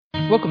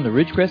Welcome to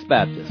Ridgecrest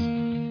Baptist.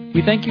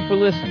 We thank you for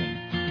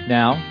listening.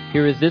 Now,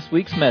 here is this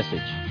week's message.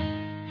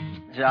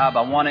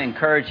 I want to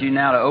encourage you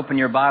now to open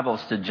your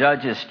Bibles to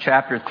Judges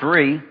chapter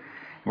 3.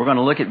 We're going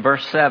to look at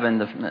verse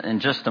 7 in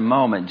just a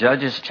moment.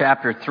 Judges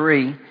chapter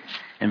 3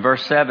 and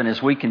verse 7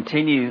 as we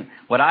continue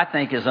what I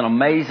think is an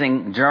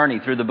amazing journey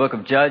through the book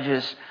of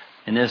Judges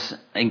and this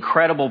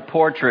incredible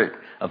portrait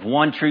of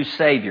one true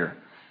Savior.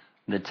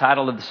 The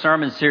title of the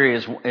sermon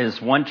series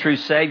is One True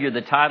Savior.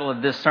 The title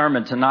of this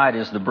sermon tonight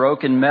is The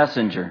Broken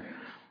Messenger.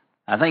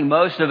 I think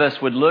most of us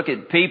would look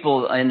at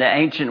people in the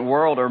ancient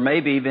world or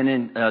maybe even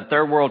in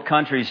third world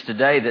countries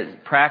today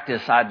that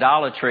practice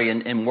idolatry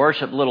and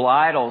worship little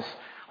idols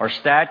or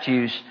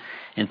statues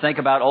and think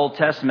about Old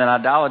Testament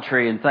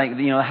idolatry and think,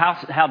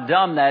 how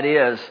dumb that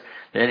is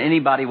that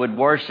anybody would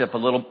worship a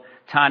little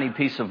tiny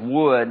piece of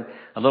wood,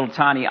 a little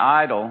tiny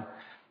idol.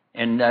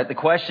 And the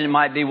question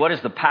might be, what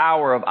is the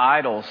power of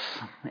idols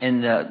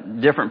in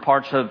different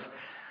parts of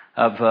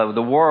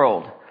the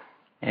world?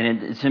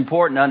 And it's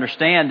important to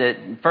understand that,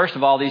 first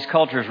of all, these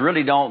cultures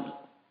really don't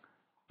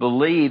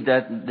believe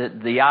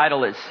that the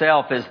idol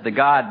itself is the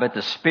God, but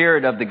the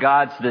spirit of the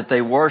gods that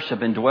they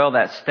worship indwell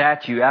that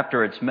statue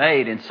after it's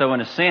made. And so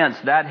in a sense,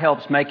 that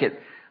helps make it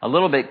a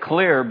little bit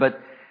clearer, but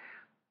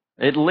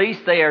at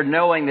least they are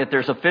knowing that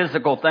there's a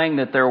physical thing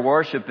that they're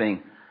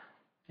worshiping.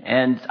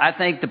 And I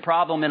think the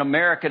problem in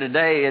America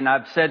today, and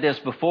I've said this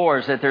before,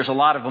 is that there's a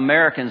lot of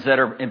Americans that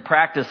are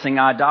practicing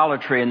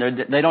idolatry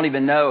and they don't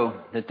even know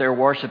that they're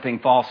worshiping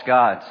false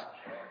gods.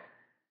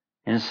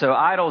 And so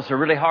idols are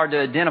really hard to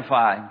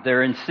identify.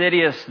 They're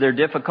insidious. They're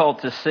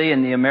difficult to see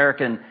in the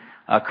American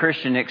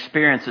Christian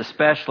experience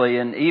especially.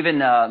 And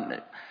even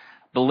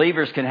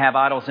believers can have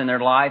idols in their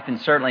life, and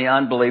certainly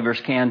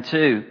unbelievers can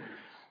too.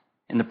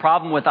 And the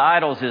problem with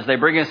idols is they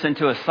bring us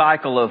into a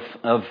cycle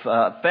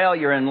of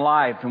failure in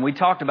life. And we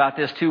talked about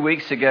this 2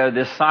 weeks ago,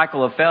 this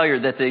cycle of failure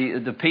that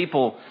the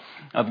people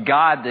of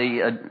God,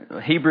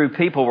 the Hebrew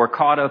people, were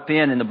caught up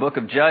in the book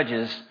of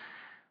Judges,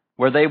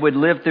 where they would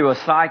live through a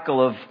cycle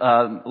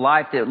of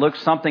life that looked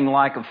something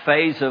like a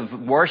phase of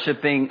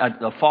worshiping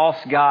a false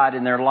god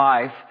in their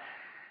life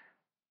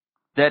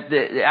that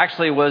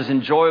actually was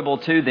enjoyable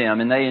to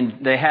them, and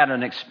they had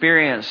an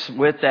experience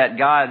with that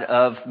God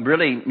of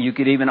really, you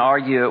could even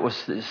argue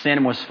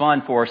sin was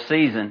fun for a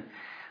season,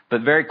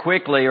 but very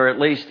quickly, or at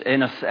least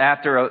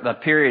after a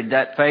period,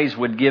 that phase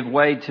would give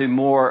way to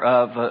more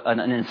of an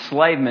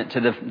enslavement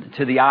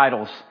to the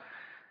idols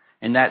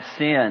and that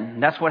sin.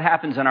 And that's what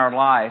happens in our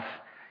life.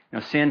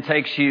 Sin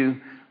takes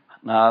you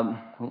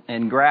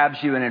and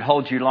grabs you, and it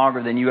holds you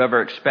longer than you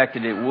ever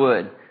expected it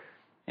would.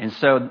 And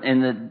so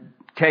in the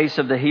case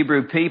of the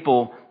Hebrew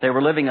people, they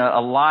were living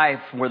a life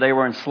where they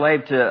were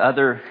enslaved to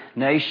other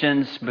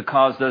nations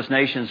because those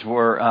nations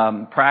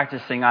were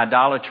practicing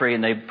idolatry,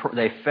 and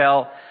they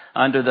fell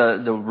under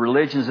the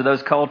religions of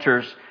those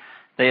cultures.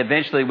 They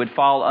eventually would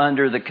fall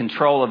under the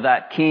control of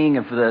that king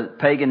of the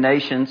pagan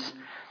nations.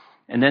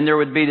 And then there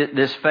would be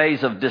this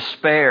phase of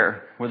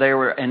despair where they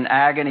were in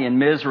agony and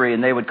misery,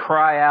 and they would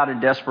cry out in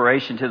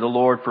desperation to the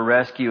Lord for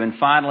rescue. And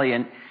finally,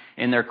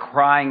 in their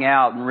crying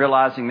out and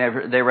realizing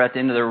they were at the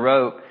end of their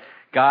rope,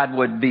 God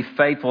would be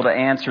faithful to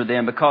answer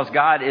them, because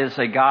God is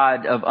a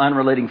God of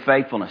unrelenting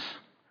faithfulness.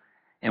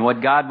 And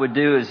what God would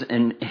do is,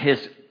 in His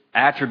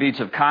attributes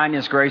of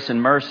kindness, grace, and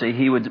mercy,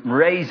 He would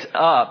raise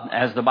up,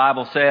 as the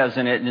Bible says,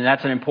 and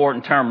that's an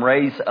important term,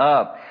 raise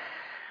up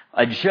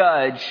a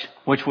judge,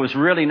 which was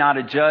really not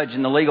a judge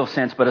in the legal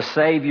sense, but a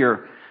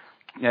savior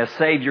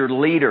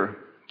leader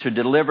to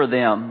deliver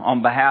them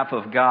on behalf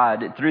of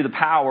God through the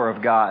power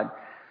of God.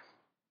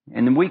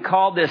 And we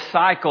called this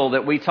cycle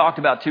that we talked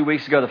about 2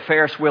 weeks ago the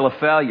Ferris wheel of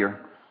failure.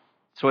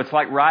 So it's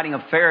like riding a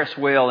Ferris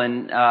wheel,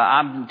 and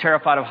I'm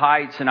terrified of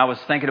heights, and I was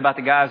thinking about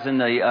the guys in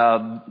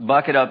the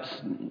bucket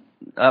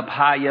up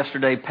high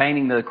yesterday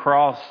painting the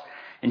cross,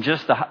 and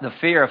just the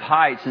fear of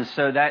heights. And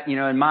so that,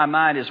 in my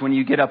mind, is when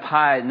you get up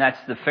high, and that's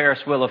the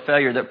Ferris wheel of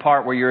failure, that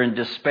part where you're in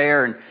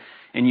despair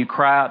and you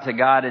cry out to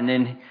God, and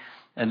then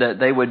that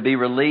they would be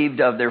relieved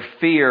of their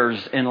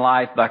fears in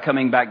life by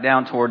coming back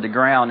down toward the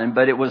ground.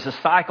 But it was a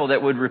cycle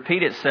that would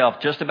repeat itself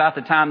just about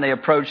the time they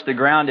approached the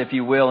ground, if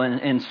you will,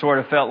 and sort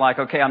of felt like,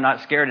 okay, I'm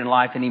not scared in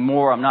life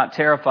anymore, I'm not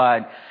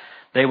terrified.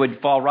 They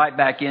would fall right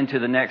back into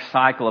the next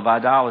cycle of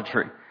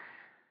idolatry.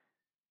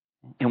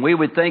 And we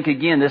would think,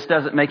 again, this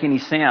doesn't make any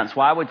sense.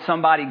 Why would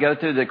somebody go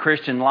through the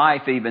Christian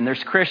life even?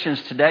 There's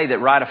Christians today that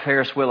ride a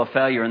Ferris wheel of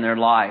failure in their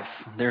life.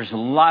 There's a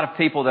lot of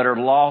people that are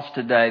lost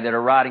today that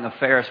are riding a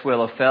Ferris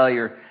wheel of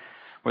failure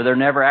where they're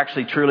never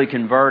actually truly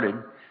converted.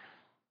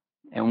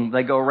 And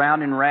they go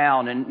round and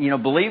round.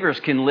 And, believers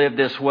can live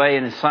this way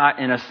in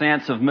a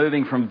sense of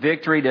moving from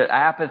victory to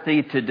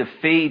apathy to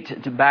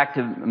defeat to back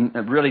to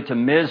really to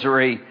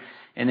misery,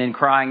 and then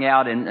crying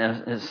out in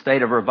a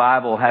state of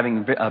revival,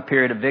 having a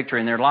period of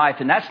victory in their life.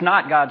 And that's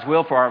not God's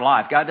will for our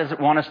life. God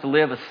doesn't want us to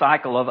live a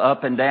cycle of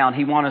up and down.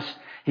 He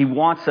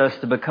wants us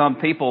to become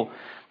people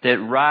that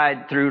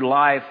ride through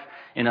life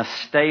in a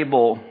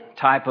stable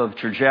type of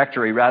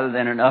trajectory rather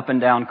than an up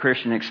and down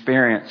Christian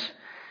experience.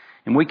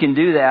 And we can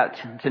do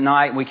that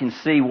tonight. We can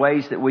see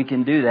ways that we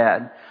can do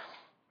that.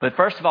 But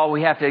first of all,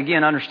 we have to,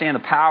 again, understand the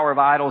power of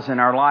idols in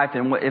our life,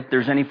 and if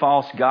there's any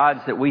false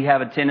gods that we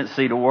have a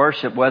tendency to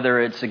worship,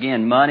 whether it's,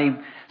 again, money,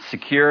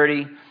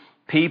 security,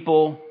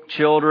 people,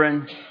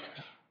 children,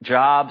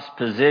 jobs,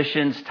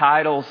 positions,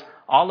 titles,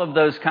 all of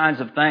those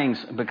kinds of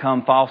things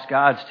become false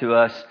gods to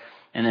us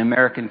in the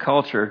American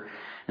culture.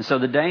 And so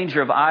the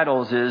danger of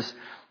idols is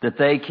that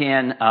they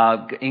can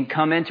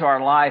come into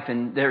our life,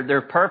 and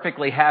they're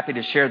perfectly happy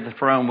to share the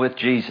throne with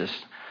Jesus.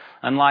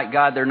 Unlike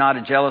God, they're not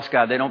a jealous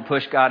God. They don't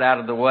push God out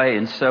of the way.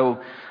 And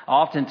so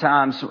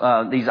oftentimes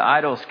these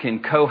idols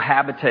can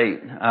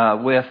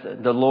cohabitate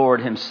with the Lord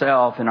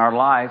Himself in our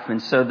life.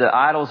 And so the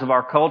idols of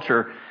our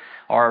culture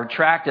are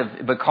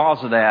attractive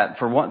because of that.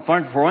 For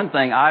one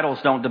thing, idols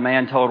don't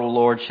demand total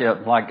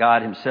lordship like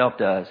God Himself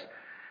does.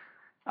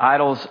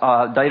 Idols,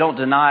 they don't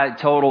deny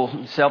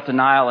total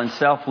self-denial and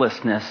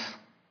selflessness.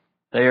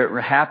 They're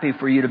happy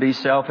for you to be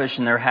selfish,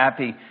 and they're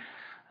happy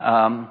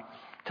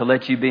to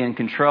let you be in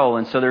control.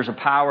 And so there's a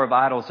power of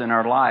idols in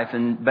our life.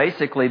 And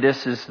basically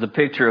this is the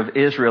picture of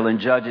Israel in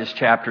Judges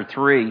chapter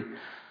 3.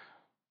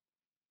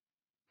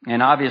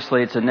 And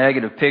obviously it's a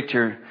negative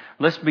picture.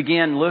 Let's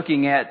begin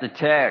looking at the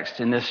text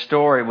in this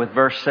story with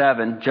verse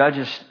 7.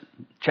 Judges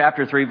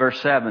chapter 3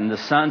 verse 7. The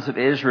sons of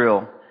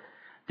Israel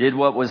did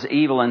what was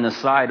evil in the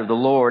sight of the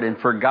Lord, and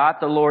forgot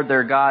the Lord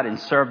their God, and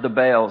served the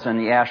Baals and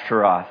the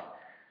Ashtaroth.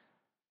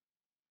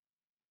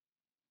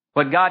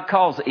 What God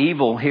calls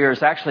evil here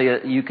is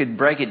actually, you could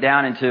break it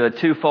down into a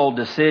twofold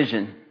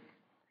decision.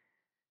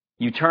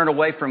 You turn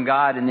away from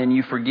God, and then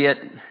you forget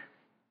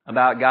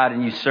about God,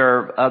 and you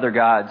serve other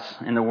gods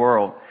in the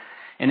world.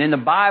 And in the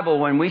Bible,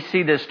 when we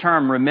see this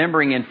term,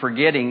 remembering and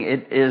forgetting,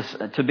 it is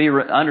to be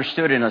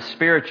understood in a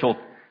spiritual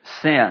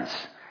sense.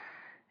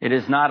 It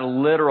is not a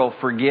literal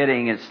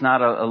forgetting. It's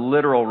not a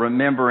literal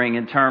remembering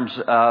in terms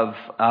of,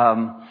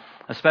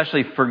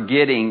 especially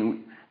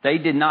forgetting. They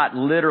did not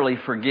literally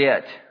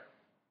forget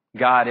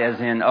God as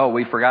in, oh,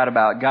 we forgot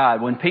about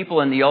God. When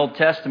people in the Old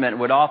Testament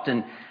would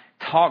often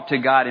talk to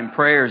God in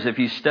prayers, if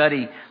you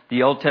study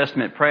the Old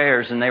Testament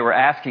prayers and they were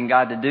asking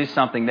God to do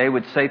something, they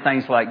would say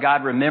things like,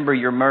 God, remember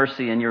your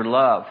mercy and your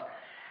love.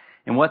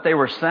 And what they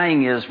were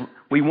saying is,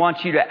 we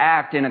want you to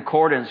act in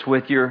accordance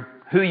with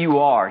who you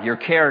are, your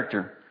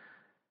character.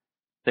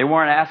 They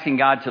weren't asking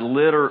God to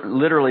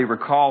literally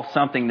recall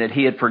something that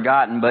He had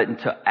forgotten, but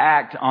to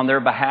act on their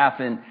behalf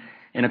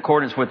in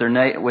accordance with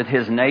with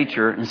His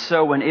nature. And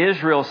so when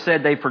Israel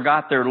said they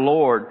forgot their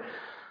Lord,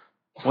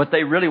 what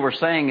they really were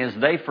saying is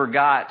they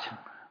forgot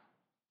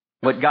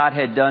what God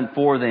had done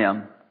for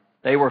them.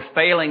 They were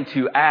failing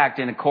to act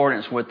in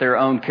accordance with their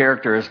own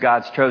character as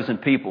God's chosen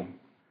people.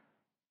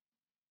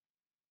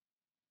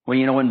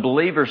 When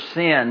believers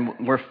sin,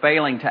 we're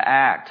failing to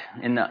act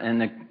in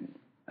the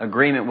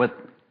agreement with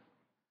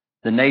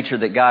the nature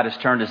that God has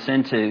turned us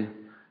into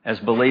as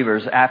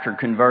believers after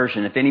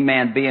conversion. If any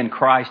man be in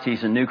Christ,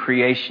 he's a new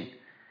creation.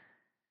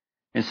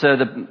 And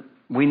so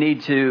we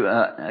need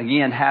to,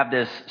 again, have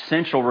this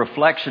central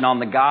reflection on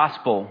the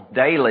gospel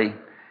daily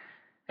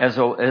as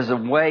a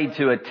way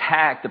to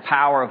attack the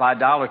power of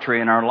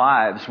idolatry in our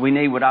lives. We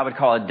need what I would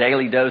call a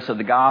daily dose of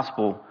the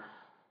gospel.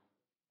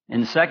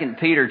 In 2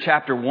 Peter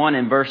chapter 1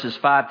 and verses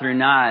 5 through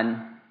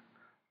 9,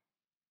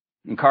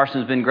 and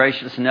Carson's been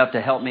gracious enough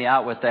to help me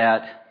out with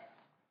that,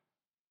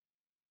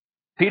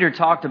 Peter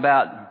talked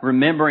about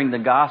remembering the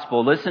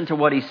gospel. Listen to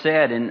what he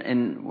said,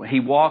 and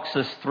he walks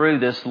us through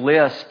this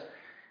list.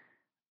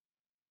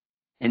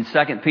 In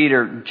 2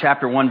 Peter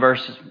chapter 1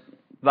 verse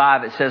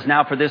 5, it says,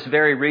 Now for this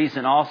very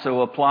reason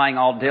also, applying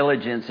all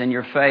diligence in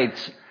your faith,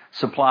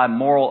 supply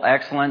moral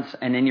excellence,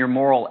 and in your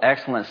moral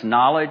excellence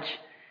knowledge,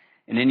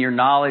 and in your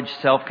knowledge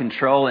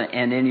self-control,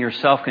 and in your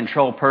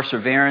self-control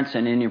perseverance,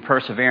 and in your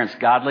perseverance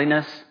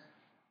godliness,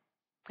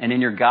 and in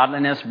your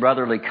godliness,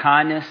 brotherly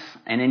kindness,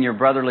 and in your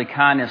brotherly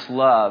kindness,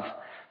 love.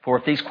 For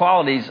if these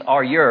qualities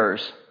are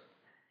yours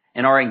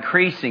and are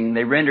increasing,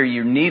 they render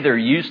you neither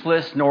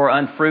useless nor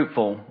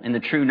unfruitful in the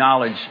true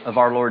knowledge of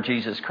our Lord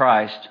Jesus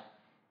Christ.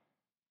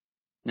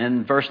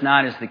 And verse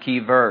 9 is the key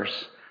verse.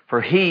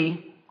 For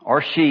he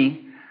or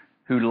she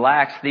who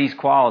lacks these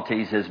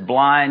qualities is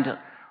blind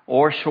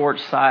or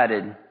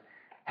short-sighted,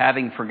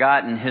 having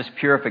forgotten his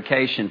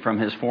purification from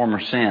his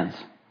former sins.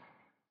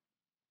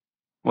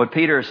 What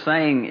Peter is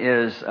saying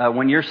is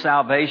when your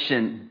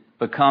salvation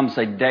becomes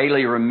a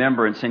daily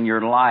remembrance in your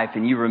life,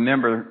 and you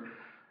remember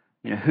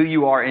who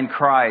you are in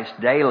Christ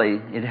daily,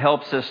 it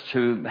helps us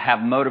to have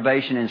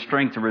motivation and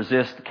strength to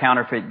resist the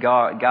counterfeit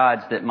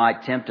gods that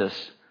might tempt us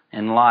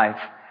in life.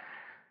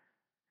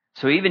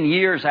 So even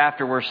years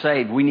after we're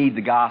saved, we need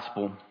the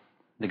gospel.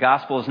 The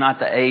gospel is not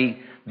the A,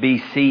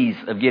 B, C's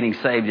of getting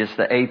saved. It's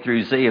the A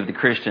through Z of the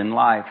Christian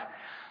life.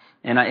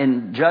 And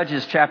in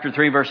Judges chapter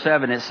 3 verse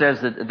 7, it says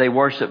that they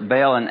worship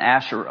Baal and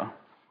Asherah.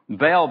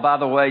 Baal, by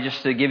the way,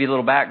 just to give you a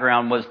little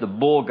background, was the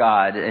bull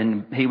god,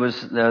 and he was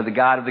the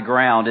god of the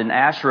ground. And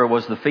Asherah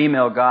was the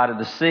female god of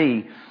the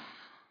sea.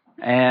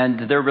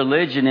 And their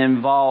religion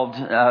involved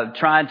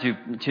trying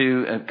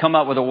to come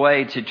up with a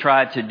way to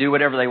try to do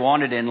whatever they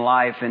wanted in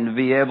life and to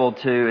be able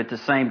to, at the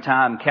same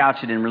time,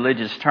 couch it in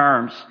religious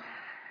terms.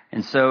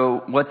 And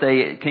so what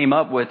they came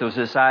up with was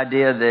this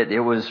idea that it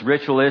was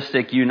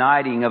ritualistic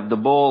uniting of the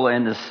bull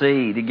and the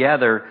sea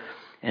together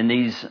in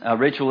these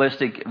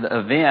ritualistic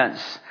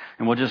events.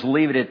 And we'll just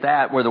leave it at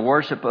that, where the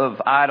worship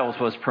of idols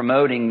was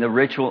promoting the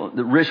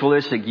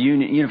ritualistic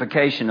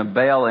unification of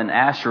Baal and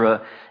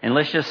Asherah. And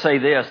let's just say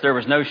this, there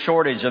was no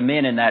shortage of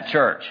men in that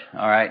church,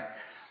 all right?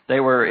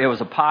 It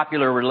was a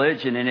popular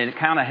religion, and it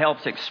kind of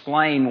helps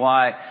explain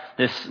why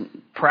this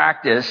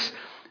practice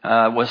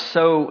was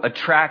so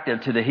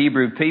attractive to the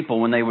Hebrew people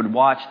when they would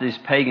watch these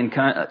pagan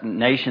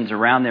nations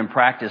around them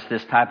practice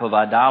this type of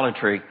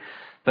idolatry.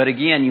 But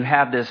again, you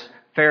have this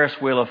Ferris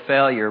wheel of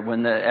failure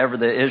whenever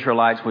the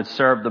Israelites would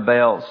serve the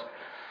Baals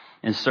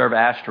and serve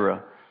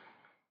Ashtoreth.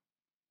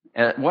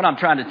 What I'm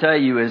trying to tell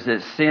you is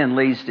that sin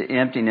leads to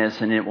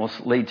emptiness, and it will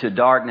lead to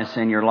darkness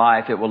in your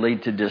life. It will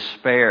lead to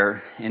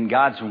despair. And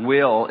God's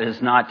will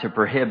is not to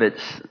prohibit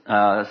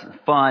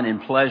fun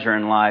and pleasure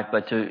in life,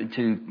 but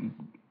to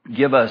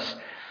give us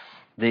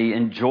the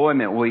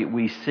enjoyment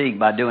we seek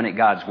by doing it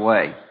God's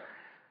way.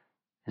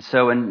 And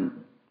so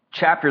in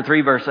chapter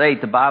 3, verse 8,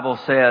 the Bible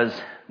says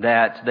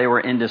that they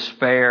were in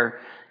despair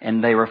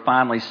and they were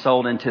finally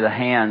sold into the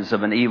hands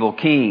of an evil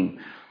king.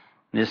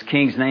 This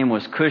king's name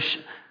was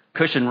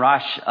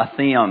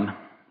Cushan-Rish-Athaim,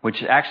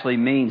 which actually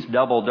means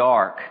double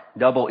dark,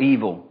 double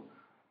evil.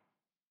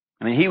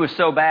 I mean, he was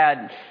so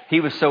bad, he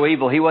was so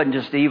evil, he wasn't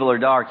just evil or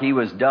dark, he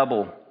was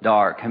double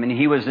dark. I mean,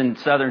 he was, in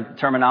Southern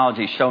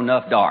terminology, show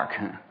enough dark.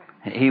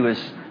 He was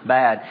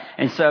bad.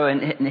 And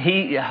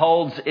he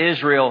holds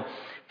Israel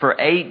for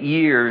 8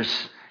 years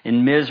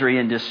in misery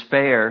and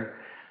despair.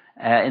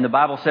 And the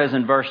Bible says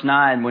in verse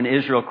 9, when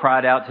Israel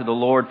cried out to the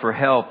Lord for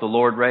help, the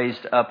Lord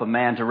raised up a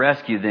man to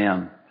rescue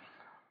them.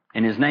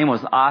 And his name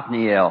was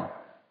Othniel.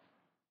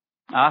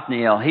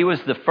 Othniel, he was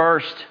the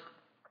first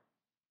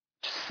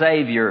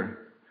savior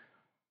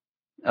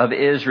of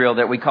Israel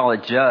that we call a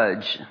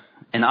judge.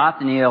 And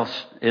Othniel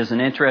is an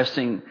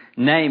interesting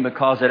name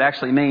because it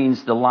actually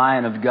means the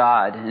Lion of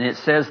God. And it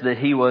says that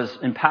he was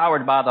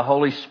empowered by the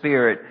Holy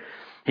Spirit.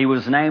 He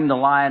was named the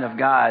Lion of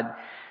God.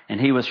 And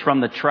he was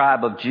from the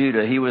tribe of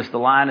Judah. He was the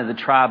Lion of the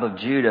tribe of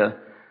Judah,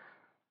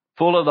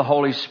 full of the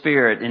Holy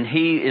Spirit. And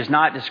he is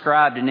not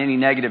described in any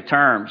negative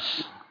terms.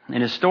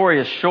 And his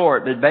story is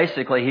short, but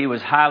basically he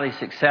was highly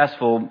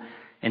successful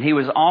and he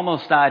was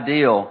almost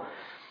ideal.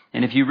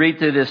 And if you read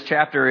through this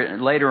chapter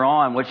later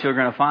on, what you're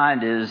going to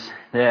find is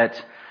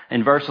that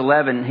in verse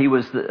 11, he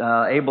was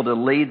able to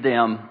lead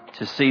them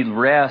to see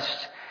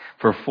rest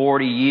for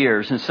 40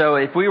 years. And so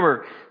if we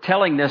were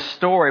telling this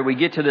story, we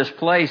get to this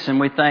place and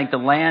we think the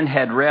land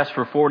had rest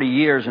for 40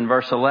 years in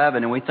verse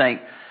 11, and we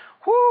think,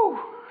 whoo,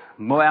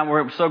 well,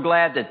 we're so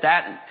glad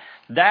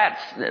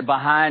that's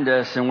behind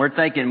us, and we're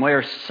thinking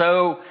we're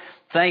so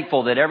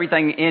thankful that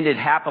everything ended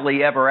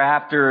happily ever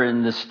after,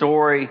 and the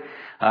story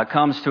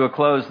comes to a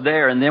close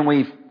there. And then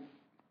we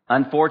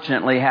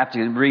unfortunately have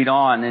to read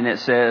on, and it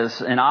says,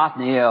 and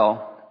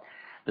Othniel,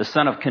 the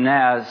son of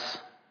Kenaz,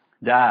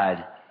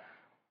 died.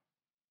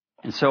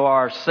 And so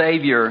our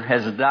Savior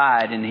has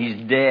died, and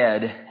He's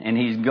dead, and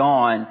He's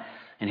gone,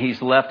 and He's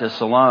left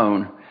us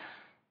alone.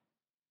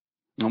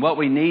 And what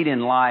we need in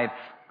life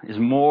is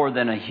more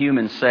than a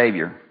human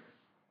Savior.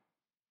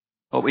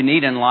 What we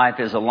need in life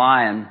is a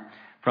Lion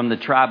from the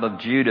tribe of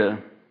Judah.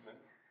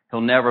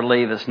 He'll never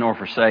leave us nor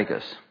forsake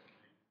us.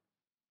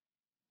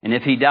 And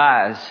if He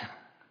dies,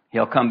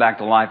 He'll come back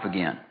to life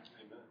again.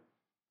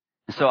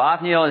 And so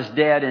Othniel is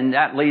dead, and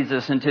that leads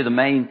us into the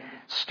main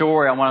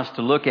story I want us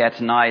to look at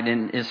tonight,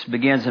 and it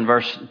begins in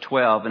verse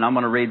 12, and I'm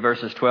going to read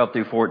verses 12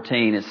 through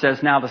 14. It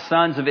says, now the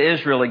sons of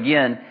Israel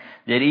again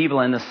did evil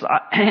in the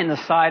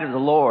sight of the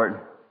Lord.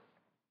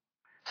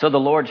 So the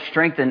Lord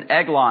strengthened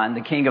Eglon,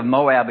 the king of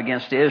Moab,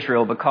 against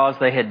Israel because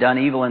they had done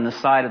evil in the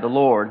sight of the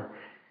Lord.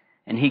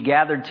 And he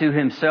gathered to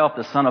himself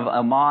the son of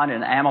Ammon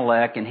and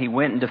Amalek, and he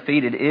went and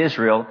defeated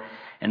Israel,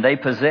 and they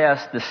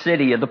possessed the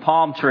city of the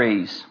palm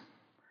trees.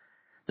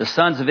 The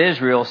sons of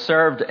Israel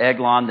served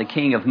Eglon, the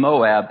king of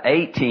Moab,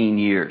 18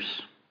 years.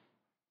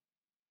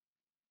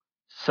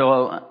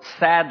 So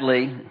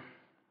sadly,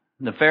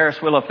 the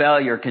Ferris wheel of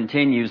failure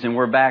continues, and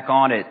we're back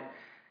on it,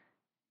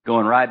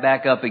 going right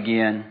back up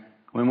again.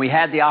 When we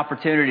had the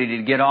opportunity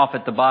to get off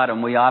at the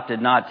bottom, we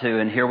opted not to,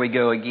 and here we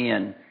go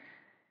again.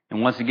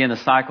 And once again, the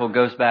cycle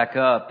goes back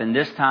up, and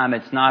this time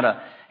it's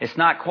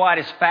not quite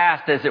as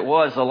fast as it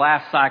was the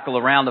last cycle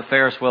around the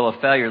Ferris wheel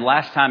of failure.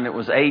 Last time it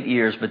was 8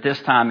 years, but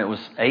this time it was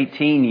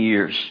 18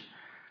 years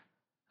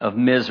of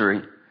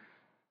misery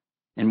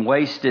and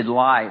wasted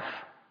life.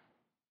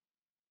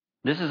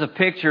 This is a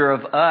picture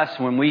of us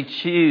when we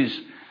choose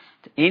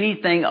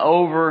anything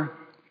over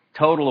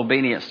total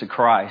obedience to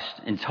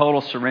Christ and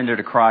total surrender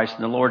to Christ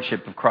and the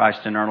lordship of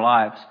Christ in our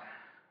lives.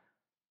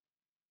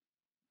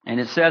 And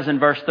it says in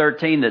verse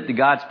 13 that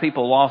God's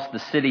people lost the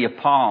city of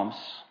palms.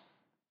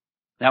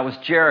 That was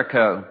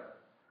Jericho.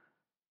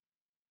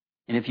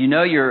 And if you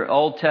know your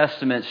Old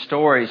Testament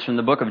stories from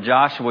the book of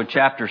Joshua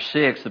chapter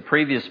 6, the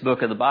previous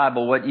book of the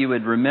Bible, what you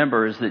would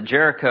remember is that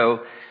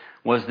Jericho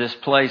was this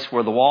place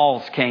where the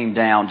walls came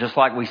down, just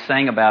like we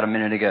sang about a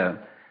minute ago.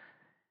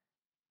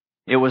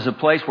 It was a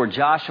place where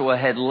Joshua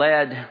had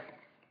led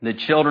the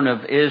children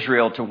of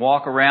Israel to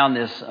walk around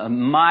this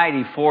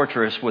mighty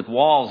fortress with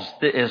walls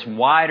that is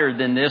wider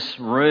than this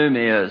room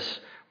is,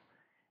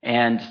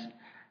 and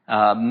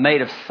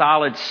made of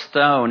solid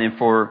stone. And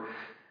for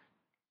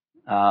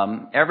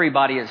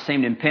everybody it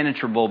seemed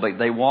impenetrable, but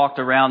they walked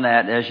around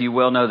that, as you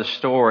well know the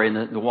story,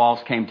 and the walls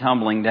came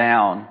tumbling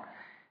down.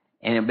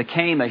 And it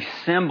became a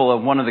symbol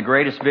of one of the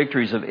greatest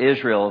victories of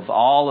Israel, of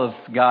all of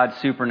God's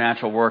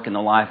supernatural work in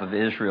the life of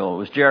Israel. It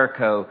was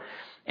Jericho.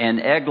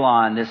 And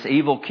Eglon, this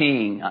evil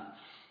king,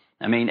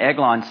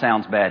 Eglon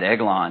sounds bad.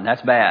 Eglon,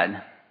 that's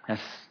bad.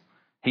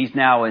 He's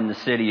now in the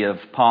city of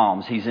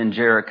Palms. He's in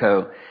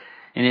Jericho.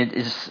 And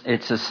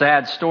it's a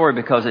sad story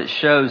because it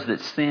shows that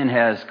sin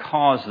has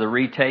caused the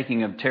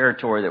retaking of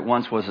territory that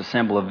once was a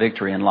symbol of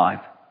victory in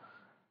life.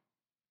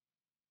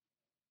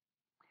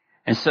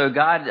 And so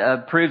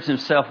God proves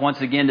himself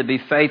once again to be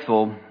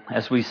faithful,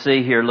 as we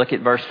see here. Look at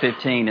verse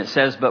 15. It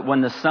says, "But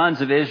when the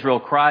sons of Israel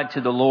cried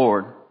to the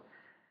Lord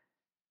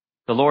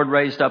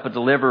raised up a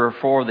deliverer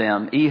for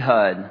them,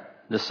 Ehud,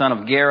 the son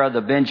of Gera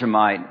the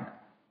Benjamite,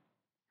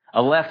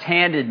 a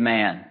left-handed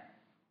man."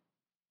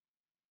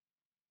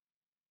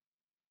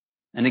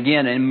 And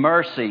again, in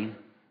mercy,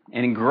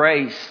 in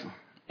grace,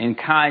 in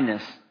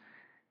kindness,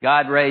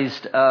 God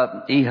raised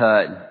up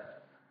Ehud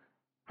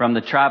from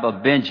the tribe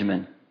of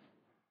Benjamin.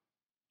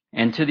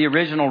 And to the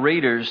original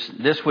readers,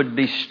 this would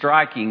be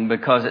striking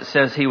because it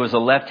says he was a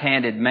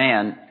left-handed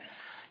man.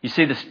 You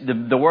see,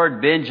 the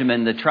word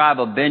Benjamin, the tribe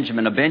of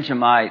Benjamin, a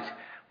Benjamite,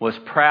 was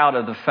proud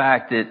of the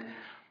fact that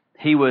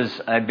he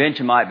was a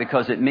Benjamite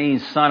because it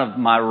means son of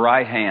my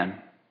right hand.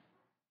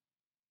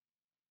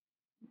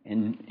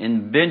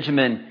 And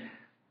Benjamin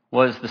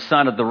was the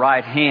son of the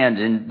right hand,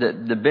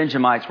 and the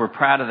Benjamites were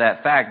proud of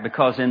that fact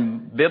because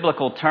in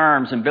biblical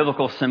terms and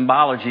biblical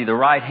symbology, the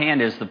right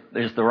hand is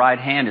the right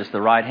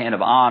hand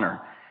of honor.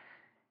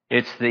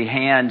 It's the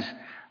hand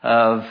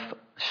of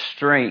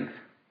strength.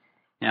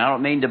 Now, I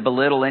don't mean to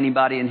belittle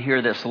anybody in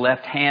here that's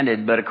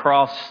left-handed, but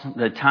across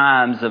the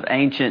times of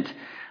ancient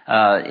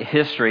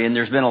history, and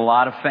there's been a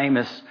lot of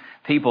famous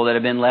people that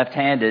have been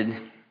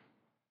left-handed.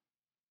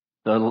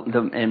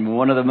 And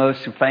one of the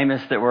most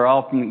famous that we're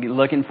all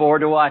looking forward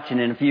to watching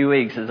in a few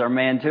weeks is our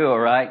man Tua,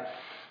 right?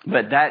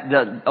 But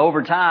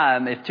over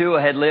time, if Tua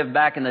had lived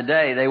back in the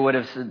day, they would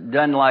have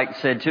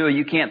said, Tua,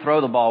 you can't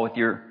throw the ball with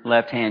your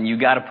left hand. You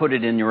got to put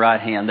it in your right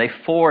hand. They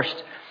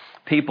forced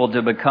people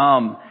to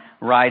become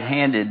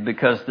right-handed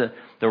because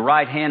the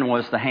right hand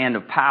was the hand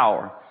of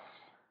power.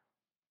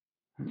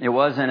 It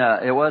wasn't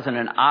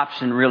an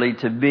option really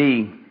to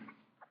be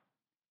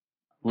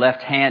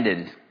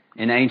left-handed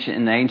in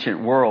the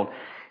ancient world.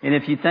 And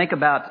if you think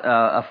about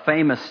a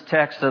famous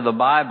text of the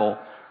Bible,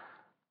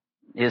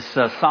 is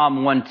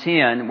Psalm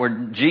 110, where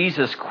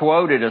Jesus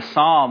quoted a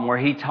psalm where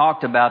he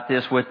talked about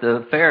this with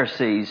the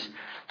Pharisees.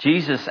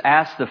 Jesus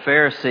asked the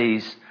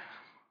Pharisees,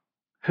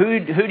 who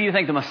do you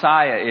think the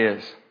Messiah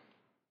is?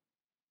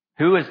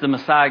 Who is the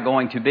Messiah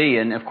going to be?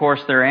 And of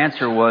course their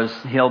answer was,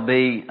 he'll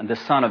be the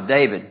son of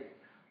David.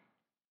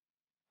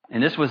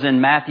 And this was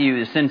in Matthew.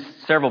 It's in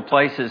several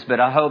places, but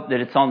I hope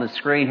that it's on the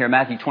screen here.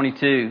 Matthew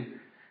 22.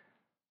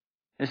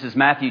 This is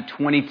Matthew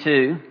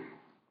 22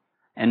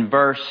 and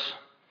verse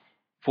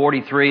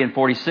 43 and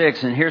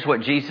 46. And here's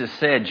what Jesus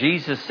said.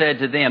 Jesus said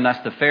to them,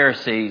 that's the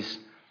Pharisees,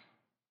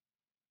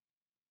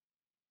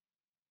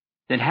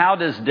 "Then how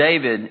does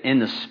David in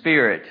the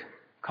Spirit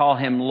call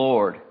him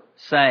Lord,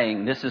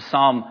 saying," this is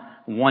Psalm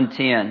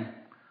 110,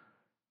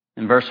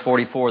 in verse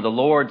 44, "The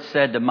Lord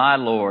said to my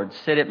Lord,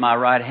 sit at my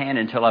right hand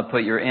until I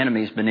put your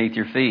enemies beneath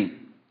your feet."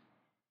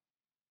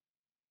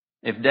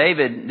 If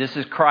David, this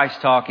is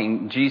Christ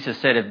talking, Jesus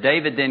said, if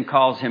David then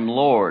calls him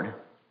Lord,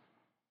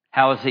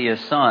 how is he a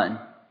son?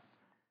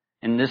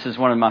 And this is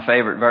one of my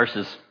favorite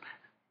verses.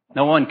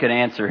 No one could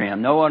answer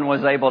him. No one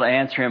was able to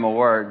answer him a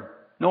word,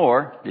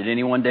 nor did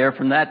anyone dare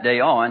from that day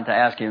on to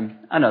ask him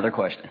another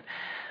question.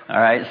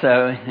 All right,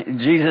 so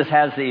Jesus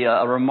has the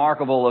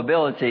remarkable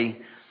ability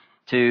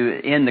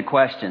to end the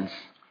questions.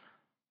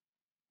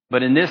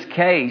 But in this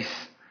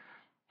case,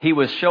 he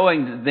was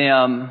showing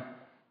them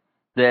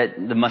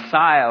that the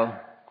Messiah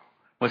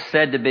was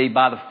said to be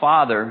by the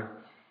Father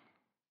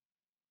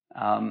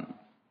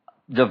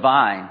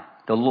divine.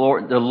 The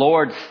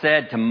Lord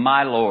said to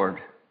my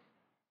Lord,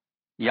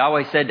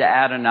 Yahweh said to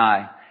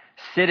Adonai,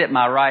 sit at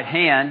my right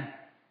hand.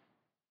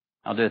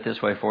 I'll do it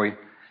this way for you.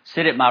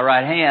 Sit at my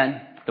right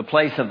hand, the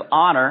place of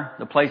honor,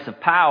 the place of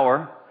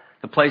power,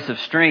 the place of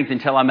strength,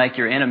 until I make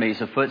your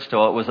enemies a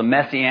footstool. It was a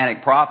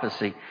messianic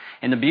prophecy.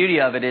 And the beauty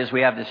of it is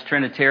we have this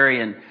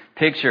Trinitarian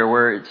picture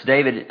where it's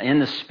David in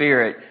the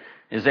Spirit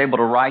is able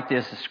to write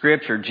this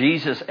Scripture.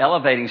 Jesus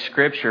elevating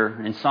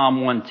Scripture in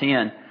Psalm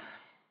 110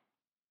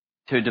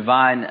 to a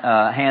divine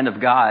hand of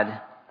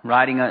God,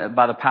 writing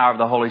by the power of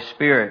the Holy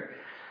Spirit.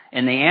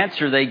 And the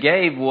answer they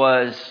gave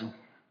was,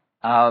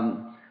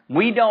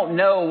 we don't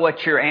know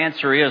what your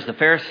answer is. The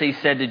Pharisees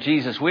said to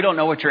Jesus, we don't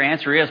know what your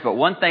answer is, but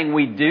one thing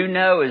we do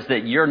know is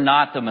that you're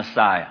not the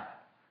Messiah.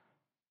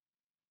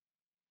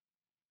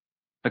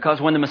 Because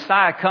when the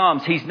Messiah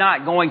comes, He's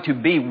not going to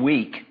be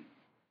weak.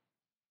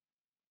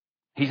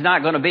 He's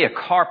not going to be a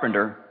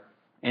carpenter,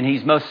 and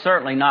He's most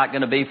certainly not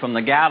going to be from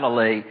the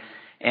Galilee,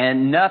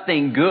 and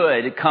nothing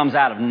good comes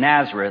out of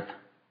Nazareth,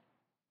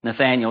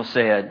 Nathanael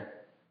said.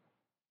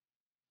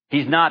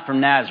 He's not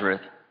from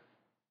Nazareth.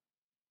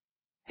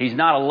 He's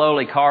not a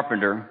lowly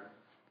carpenter.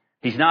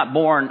 He's not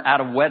born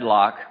out of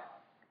wedlock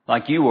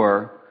like you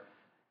were.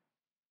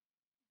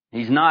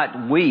 He's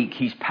not weak.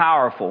 He's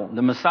powerful.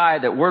 The Messiah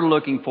that we're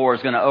looking for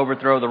is going to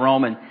overthrow the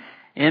Roman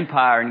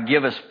Empire and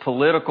give us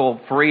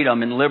political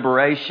freedom and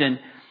liberation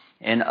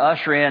and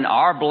usher in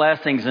our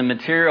blessings and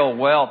material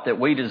wealth that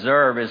we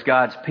deserve as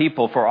God's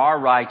people for our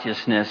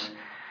righteousness.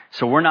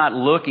 So we're not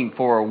looking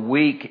for a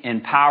weak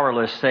and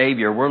powerless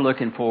Savior. We're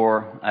looking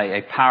for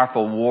a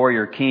powerful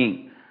warrior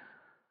king.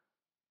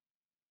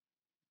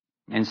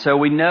 And so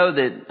we know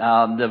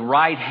that the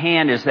right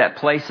hand is that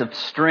place of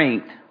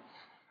strength.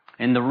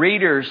 And the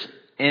readers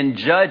in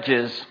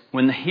Judges,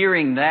 when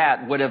hearing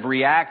that, would have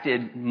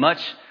reacted much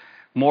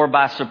more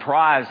by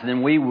surprise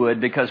than we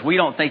would, because we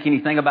don't think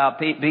anything about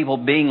people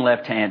being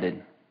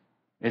left-handed.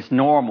 It's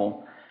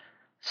normal.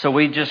 So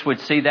we just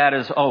would see that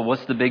as, oh,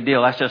 what's the big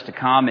deal? That's just a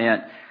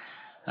comment.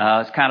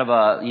 It's kind of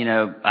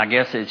I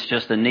guess it's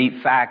just a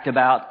neat fact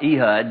about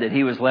Ehud that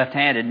he was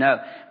left-handed. No,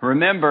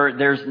 remember,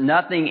 there's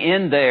nothing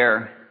in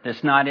there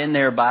that's not in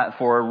there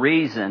for a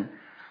reason.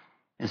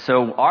 And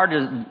so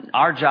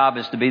our job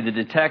is to be the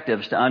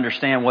detectives to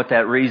understand what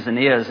that reason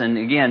is. And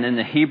again, in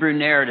the Hebrew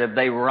narrative,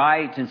 they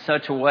write in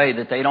such a way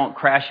that they don't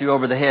crash you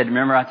over the head.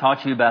 Remember, I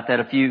taught you about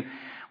that a few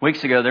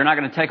weeks ago. They're not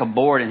going to take a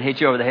board and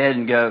hit you over the head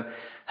and go,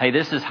 hey,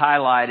 this is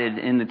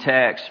highlighted in the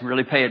text.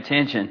 Really pay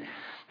attention.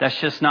 That's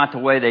just not the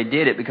way they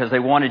did it, because they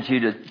wanted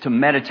you to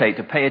meditate,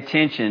 to pay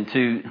attention,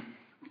 to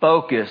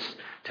focus,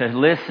 to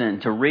listen,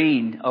 to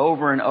read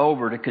over and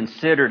over, to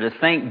consider, to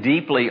think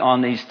deeply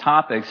on these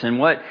topics. And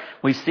what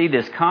we see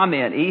this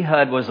comment,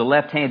 Ehud was a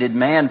left-handed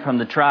man from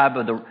the tribe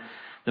of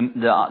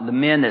the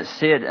men that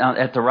sit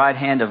at the right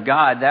hand of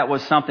God. That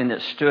was something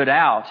that stood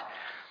out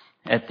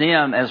at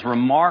them as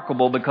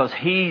remarkable, because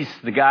he's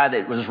the guy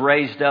that was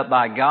raised up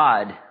by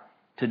God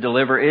to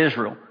deliver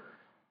Israel.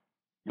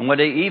 And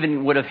what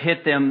even would have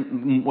hit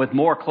them with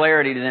more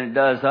clarity than it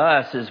does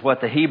us is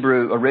what the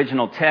Hebrew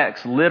original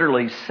text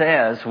literally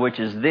says, which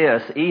is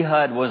this: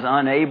 Ehud was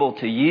unable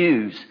to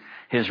use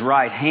his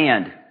right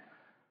hand.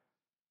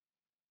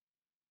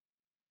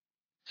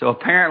 So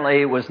apparently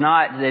it was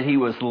not that he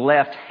was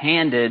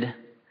left-handed,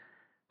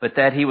 but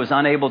that he was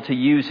unable to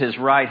use his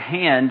right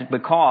hand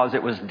because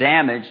it was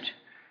damaged,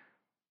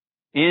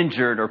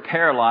 injured, or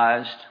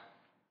paralyzed,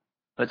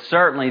 but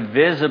certainly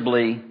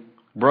visibly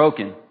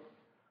broken.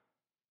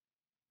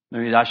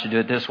 Maybe I should do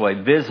it this way: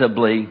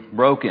 visibly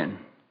broken.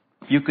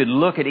 You could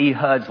look at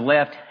Ehud's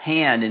left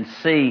hand and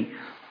see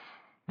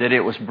that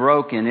it was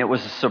broken. It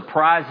was a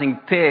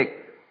surprising pick.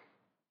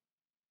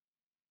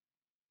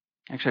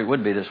 Actually, it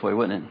would be this way,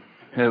 wouldn't it?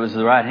 If it was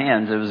the right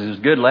hand. It was his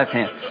good left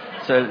hand.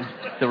 So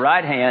the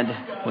right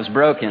hand was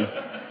broken.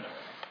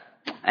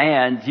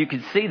 And you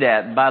could see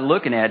that by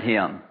looking at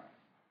him.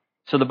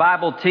 So the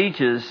Bible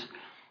teaches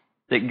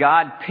that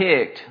God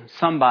picked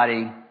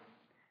somebody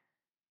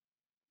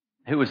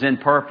who was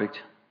imperfect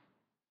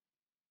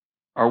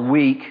or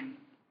weak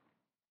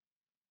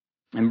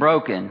and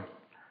broken.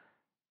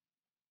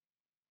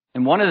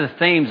 And one of the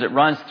themes that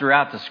runs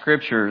throughout the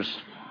Scriptures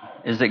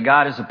is that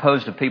God is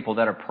opposed to people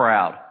that are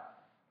proud.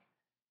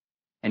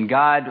 And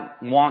God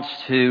wants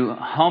to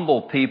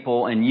humble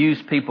people and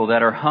use people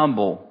that are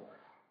humble.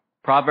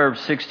 Proverbs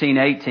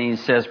 16:18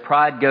 says,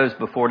 pride goes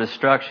before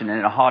destruction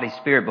and a haughty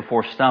spirit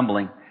before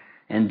stumbling.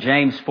 And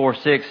James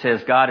 4:6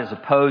 says, God is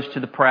opposed to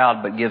the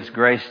proud but gives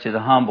grace to the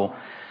humble.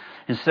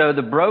 And so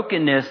the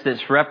brokenness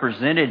that's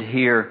represented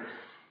here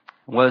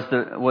was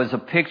a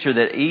picture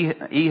that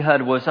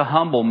Ehud was a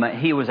humble man.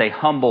 He was a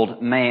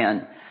humbled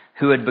man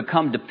who had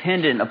become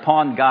dependent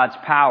upon God's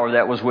power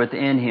that was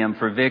within him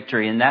for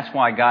victory. And that's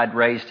why God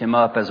raised him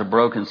up as a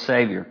broken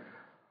Savior.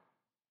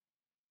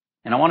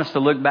 And I want us to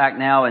look back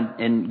now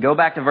and go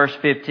back to verse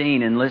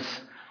 15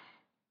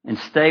 and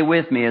stay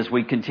with me as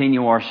we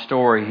continue our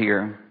story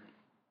here.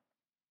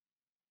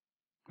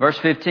 Verse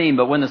 15,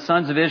 but when the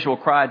sons of Israel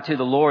cried to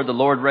the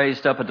Lord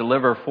raised up a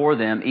deliverer for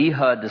them,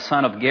 Ehud, the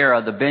son of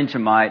Gera, the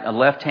Benjamite, a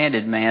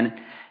left-handed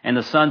man, and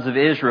the sons of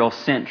Israel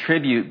sent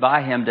tribute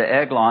by him to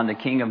Eglon, the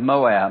king of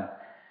Moab.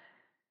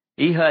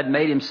 Ehud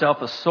made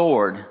himself a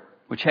sword,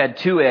 which had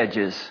two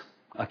edges,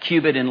 a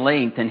cubit in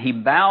length, and he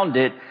bound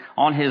it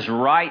on his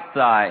right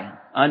thigh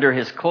under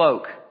his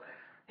cloak.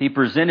 He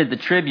presented the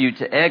tribute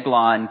to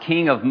Eglon,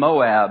 king of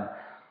Moab.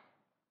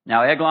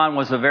 Now Eglon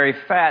was a very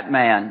fat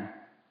man.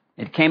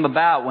 It came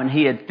about when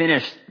he had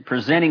finished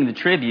presenting the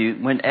tribute,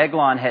 when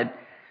Ehud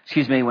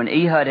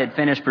had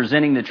finished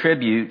presenting the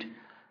tribute,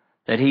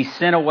 that he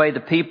sent away the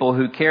people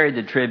who carried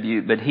the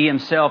tribute, but he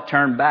himself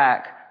turned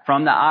back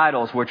from the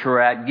idols which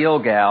were at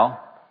Gilgal.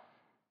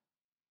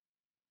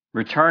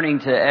 Returning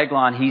to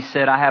Eglon, he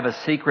said, I have a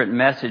secret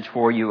message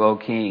for you, O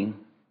king.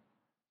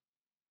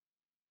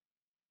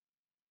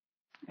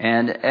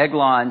 And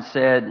Eglon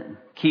said,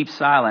 keep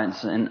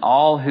silence, and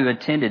all who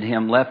attended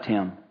him left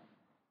him.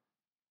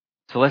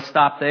 So let's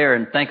stop there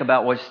and think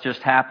about what's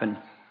just happened.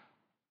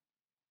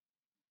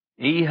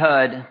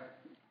 Ehud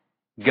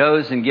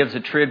goes and gives a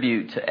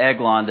tribute to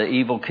Eglon, the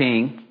evil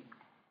king.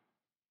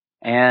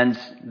 And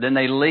then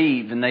they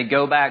leave and they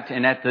go back to,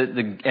 and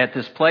at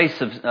this place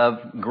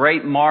of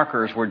great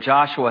markers where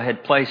Joshua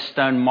had placed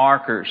stone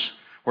markers,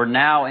 where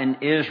now in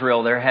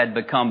Israel there had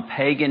become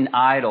pagan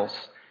idols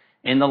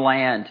in the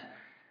land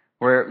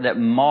that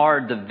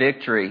marred the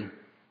victory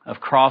of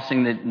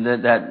crossing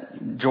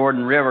that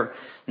Jordan River.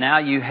 Now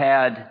you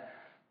had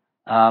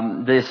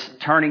this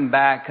turning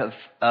back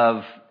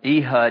of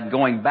Ehud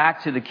going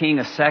back to the king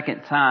a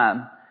second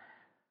time.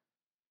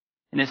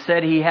 And it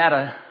said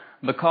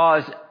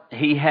because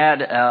he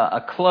had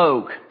a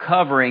cloak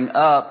covering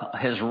up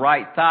his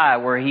right thigh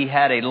where he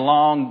had a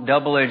long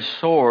double-edged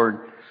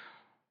sword,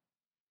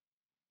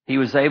 he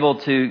was able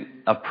to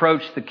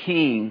approach the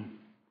king.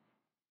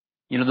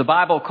 You know, the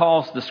Bible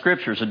calls the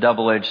Scriptures a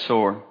double-edged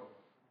sword.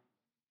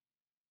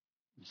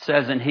 It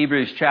says in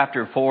Hebrews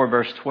chapter 4,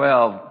 verse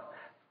 12,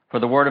 for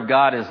the Word of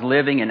God is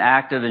living and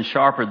active and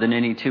sharper than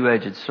any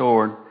two-edged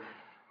sword.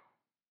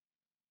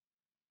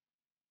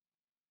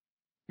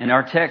 And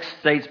our text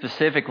states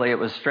specifically it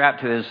was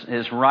strapped to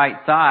his right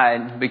thigh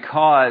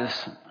because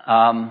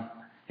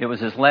it was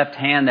his left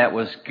hand that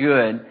was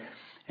good.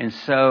 And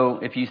so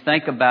if you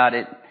think about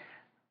it,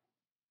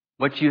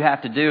 what you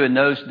have to do in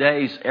those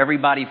days,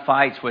 everybody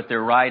fights with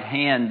their right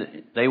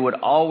hand. They would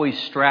always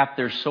strap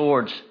their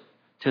swords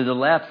to the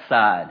left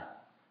side.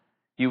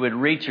 You would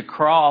reach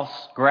across,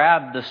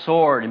 grab the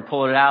sword, and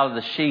pull it out of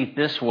the sheath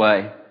this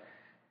way.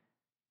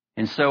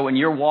 And so when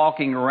you're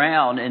walking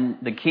around and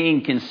the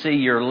king can see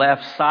your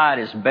left side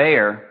is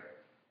bare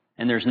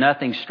and there's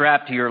nothing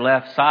strapped to your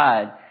left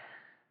side,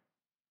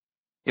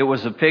 it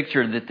was a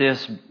picture that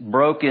this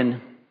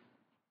broken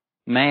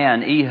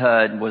man,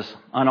 Ehud, was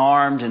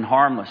unarmed and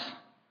harmless.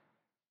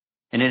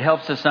 And it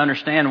helps us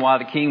understand why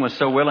the king was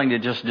so willing to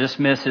just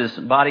dismiss his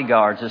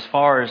bodyguards. As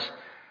far as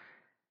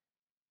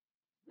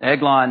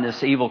Eglon,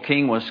 this evil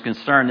king, was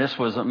concerned, this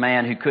was a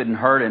man who couldn't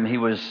hurt him. He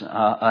was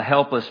a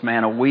helpless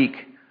man, a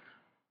weak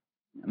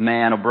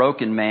man, a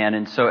broken man.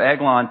 And so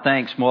Eglon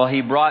thinks, well,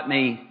 he brought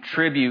me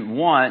tribute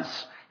once.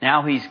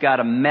 Now he's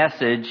got a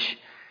message,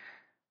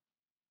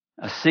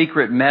 a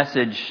secret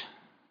message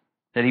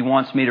that he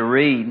wants me to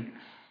read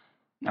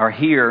or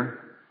hear.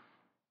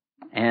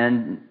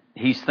 And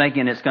he's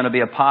thinking it's going to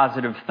be a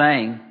positive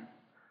thing.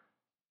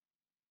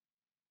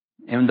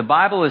 And the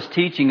Bible is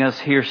teaching us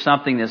here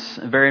something that's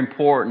very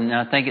important. And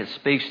I think it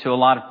speaks to a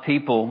lot of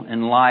people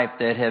in life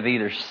that have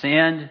either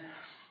sinned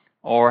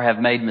or have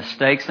made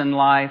mistakes in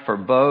life, or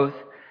both.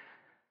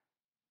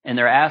 And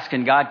they're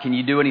asking God, can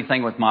you do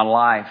anything with my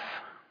life?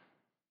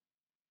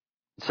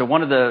 So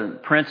one of the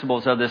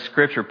principles of this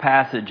scripture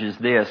passage is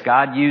this: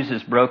 God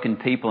uses broken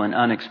people in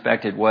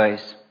unexpected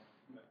ways.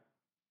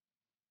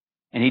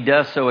 And He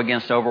does so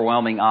against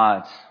overwhelming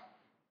odds.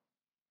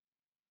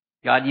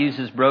 God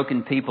uses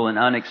broken people in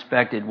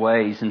unexpected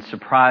ways, in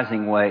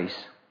surprising ways.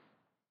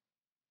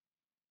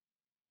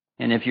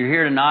 And if you're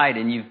here tonight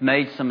and you've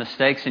made some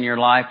mistakes in your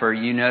life, or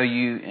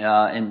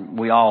and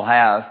we all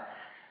have,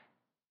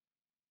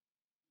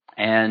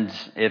 and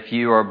if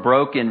you are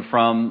broken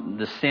from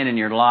the sin in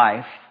your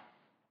life,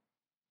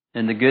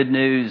 then the good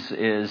news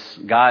is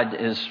God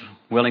is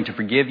willing to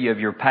forgive you of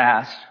your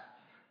past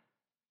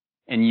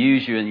and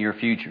use you in your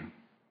future.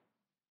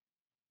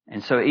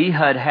 And so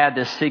Ehud had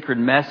this secret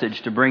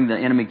message to bring the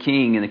enemy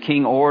king, and the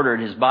king ordered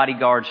his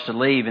bodyguards to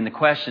leave. And the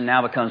question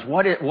now becomes,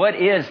 what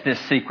is this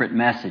secret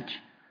message?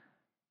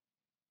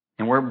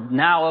 And we're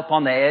now up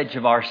on the edge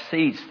of our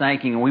seats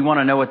thinking, we want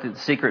to know what the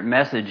secret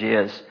message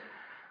is.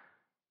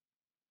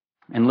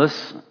 And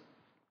let's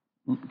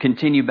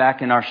continue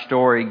back in our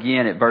story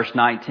again at verse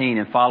 19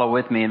 and follow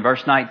with me. In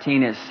verse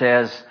 19 it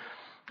says,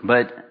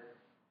 But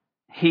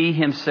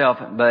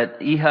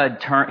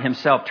Ehud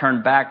himself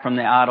turned back from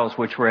the idols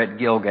which were at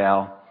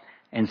Gilgal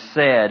and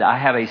said, I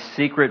have a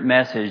secret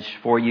message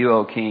for you,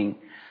 O king.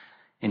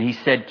 And he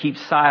said, keep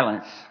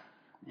silence.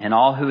 And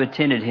all who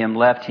attended him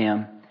left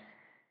him.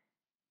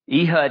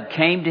 Ehud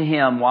came to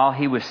him while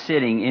he was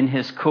sitting in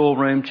his cool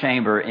room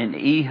chamber, and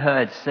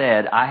Ehud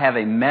said, I have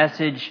a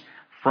message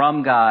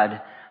from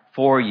God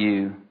for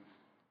you.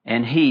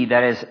 And he,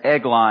 that is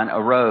Eglon,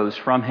 arose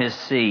from his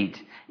seat.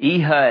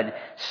 Ehud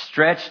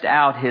stretched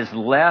out his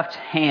left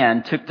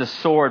hand, took the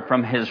sword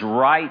from his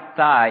right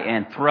thigh,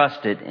 and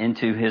thrust it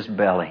into his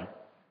belly.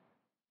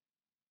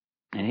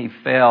 And he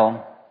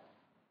fell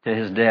to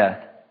his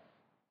death.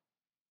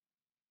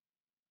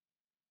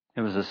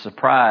 It was a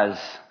surprise.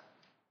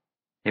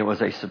 It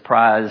was a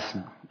surprise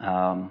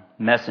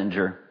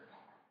messenger.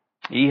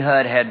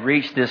 Ehud had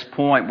reached this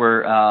point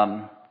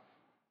where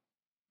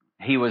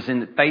he was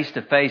face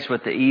to face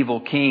with the evil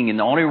king, and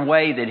the only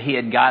way that he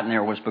had gotten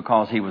there was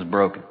because he was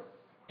broken.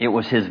 It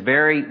was his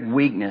very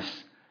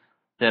weakness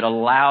that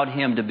allowed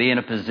him to be in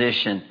a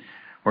position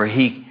where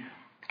he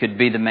could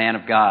be the man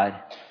of God.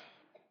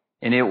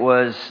 And it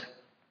was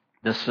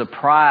the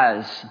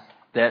surprise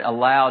that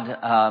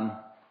allowed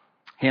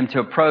him to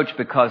approach,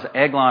 because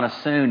Eglon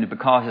assumed,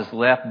 because his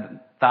left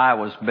thigh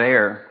was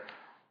bare,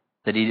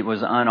 that he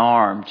was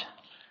unarmed.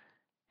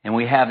 And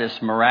we have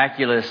this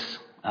miraculous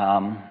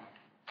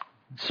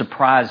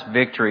surprise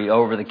victory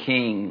over the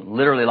king.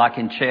 Literally, like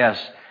in chess,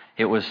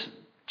 it was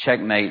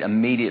checkmate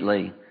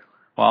immediately,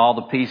 while all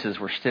the pieces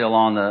were still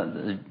on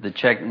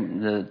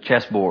the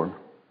chessboard.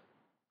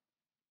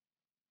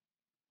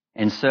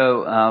 And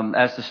so,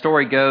 as the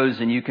story goes,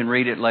 and you can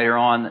read it later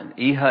on,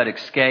 Ehud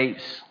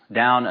escapes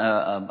down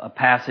a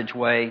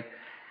passageway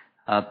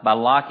by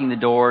locking the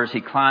doors.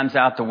 He climbs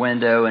out the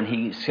window and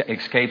he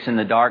escapes in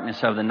the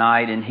darkness of the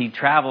night, and he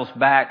travels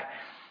back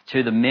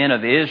to the men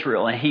of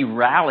Israel, and he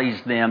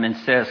rallies them and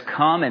says,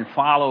 "Come and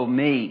follow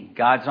me.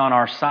 God's on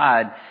our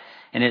side."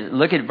 And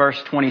look at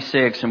verse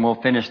 26 and we'll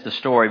finish the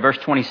story. Verse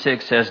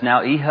 26 says,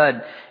 "Now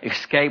Ehud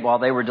escaped while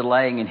they were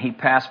delaying, and he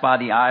passed by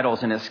the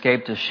idols and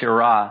escaped to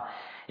Shirah.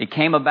 It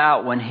came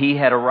about when he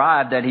had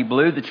arrived that he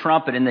blew the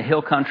trumpet in the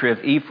hill country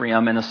of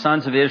Ephraim, and the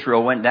sons of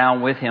Israel went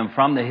down with him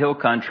from the hill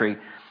country,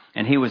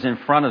 and he was in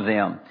front of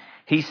them.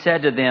 He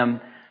said to them,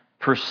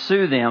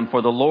 'Pursue them,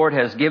 for the Lord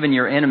has given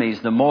your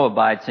enemies, the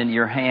Moabites, into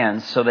your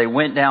hands.' So they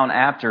went down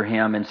after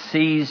him and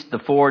seized the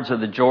fords of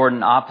the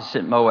Jordan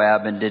opposite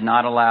Moab, and did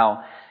not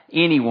allow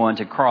anyone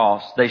to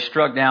cross. They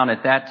struck down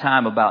at that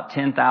time about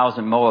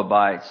 10,000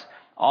 Moabites,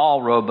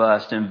 all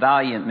robust and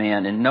valiant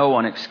men, and no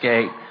one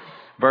escaped."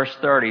 Verse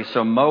 30,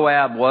 "So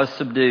Moab was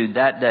subdued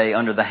that day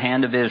under the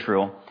hand of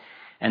Israel,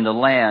 and the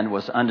land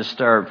was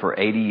undisturbed for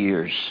 80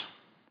 years.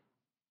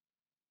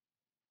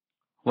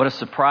 What a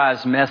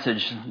surprise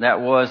message that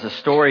was. The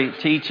story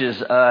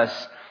teaches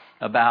us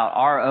about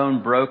our own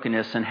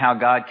brokenness and how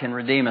God can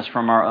redeem us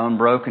from our own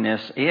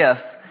brokenness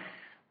if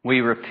we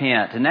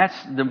repent. And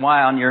that's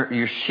why on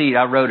your sheet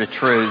I wrote a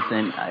truth.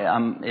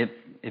 And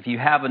if you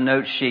have a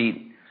note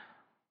sheet,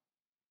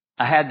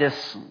 I had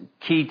this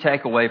key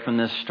takeaway from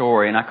this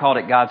story, and I called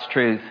it God's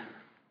truth.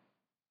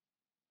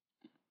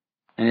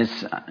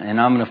 And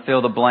I'm going to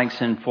fill the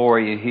blanks in for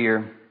you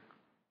here.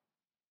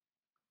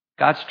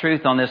 God's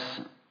truth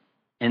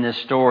in this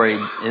story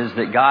is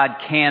that God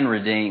can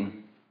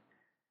redeem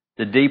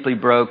the deeply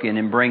broken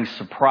and bring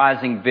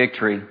surprising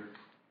victory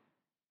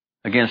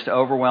against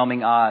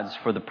overwhelming odds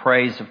for the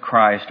praise of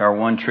Christ, our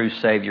one true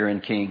Savior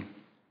and King.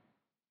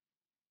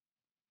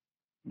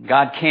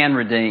 God can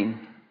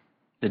redeem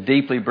the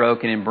deeply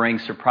broken and bring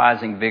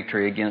surprising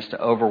victory against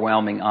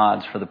overwhelming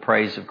odds for the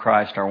praise of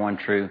Christ, our one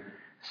true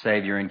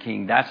Savior and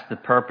King. That's the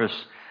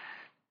purpose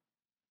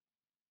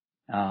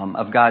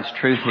of God's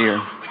truth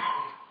here.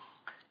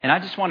 And I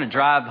just want to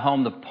drive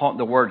home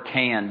the word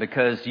 "can,"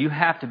 because you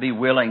have to be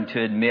willing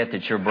to admit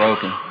that you're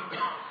broken.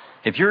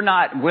 If you're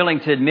not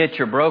willing to admit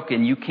you're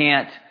broken, you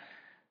can't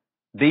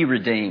be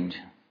redeemed.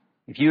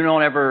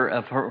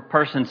 If a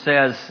person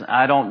says,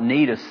 "I don't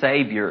need a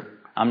Savior,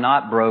 I'm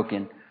not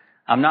broken,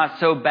 I'm not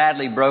so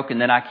badly broken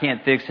that I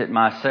can't fix it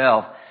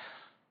myself,"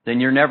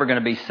 then you're never going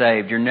to be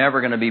saved. You're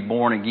never going to be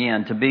born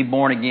again. To be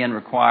born again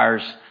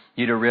requires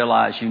you to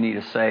realize you need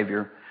a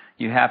Savior.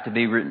 You have to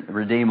be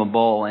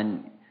redeemable.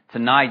 And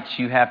tonight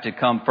you have to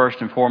come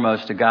first and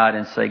foremost to God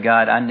and say,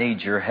 "God, I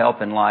need your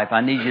help in life.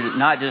 I need you to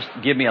not just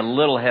give me a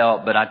little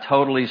help, but I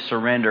totally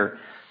surrender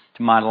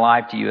to my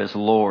life to you as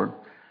Lord."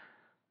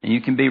 And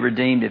you can be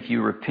redeemed if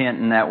you repent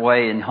in that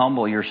way and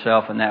humble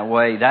yourself in that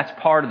way. That's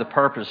part of the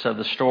purpose of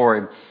the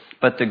story.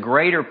 But the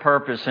greater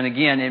purpose, and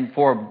again,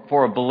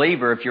 for a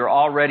believer, if you're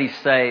already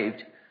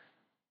saved,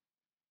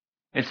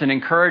 it's an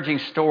encouraging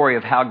story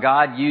of how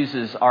God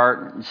uses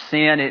our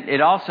sin.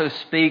 It also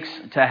speaks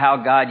to how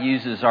God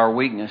uses our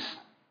weakness,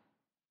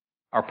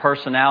 our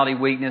personality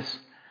weakness,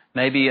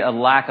 maybe a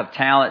lack of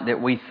talent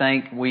that we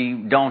think we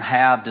don't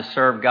have to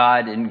serve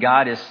God. And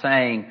God is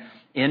saying,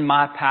 "In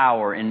my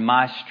power, in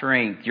my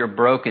strength, your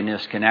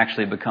brokenness can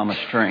actually become a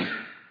strength."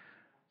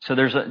 So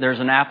there's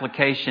an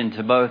application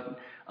to both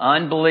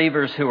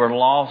unbelievers who are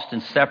lost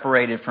and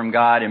separated from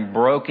God and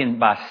broken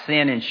by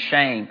sin and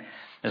shame,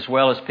 as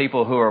well as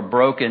people who are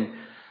broken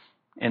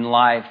in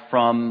life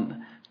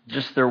from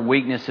just their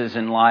weaknesses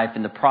in life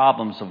and the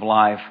problems of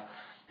life.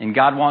 And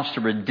God wants to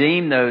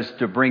redeem those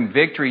to bring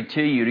victory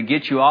to you, to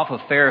get you off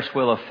of Ferris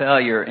wheel of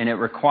failure. And it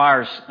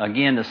requires,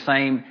 again, the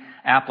same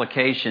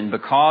application.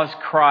 Because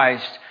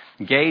Christ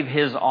gave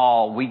His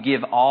all, we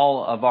give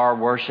all of our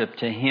worship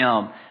to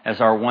Him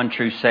as our one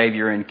true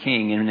Savior and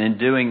King. And in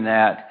doing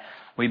that,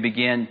 we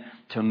begin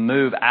to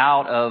move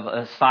out of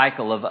a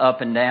cycle of up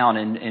and down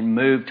and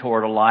move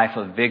toward a life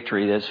of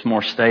victory that's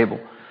more stable.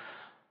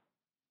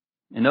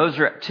 And those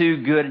are two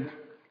good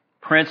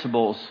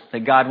principles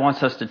that God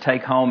wants us to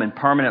take home and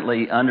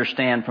permanently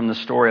understand from the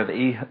story of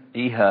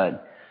Ehud.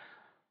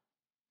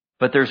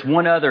 But there's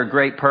one other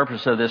great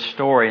purpose of this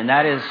story, and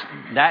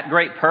that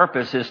great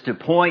purpose is to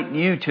point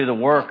you to the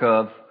work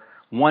of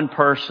one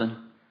person.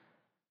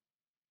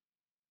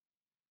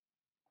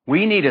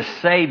 We need a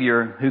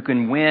Savior who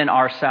can win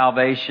our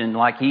salvation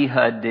like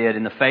Ehud did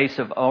in the face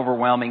of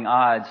overwhelming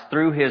odds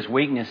through his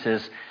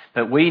weaknesses,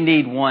 but we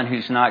need one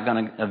who's not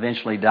going to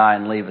eventually die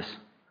and leave us.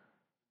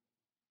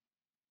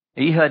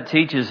 Ehud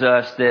teaches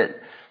us that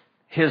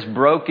his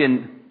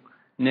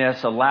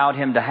brokenness allowed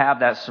him to have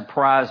that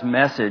surprise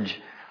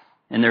message,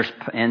 and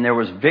there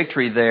was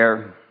victory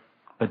there,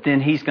 but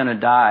then he's going to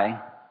die,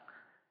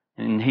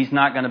 and he's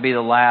not going to be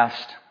the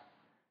last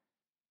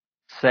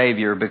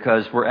Savior,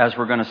 because as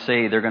we're going to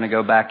see, they're going to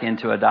go back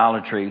into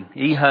idolatry.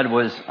 Ehud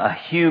was a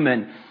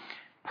human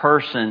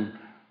person.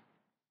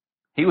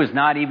 He was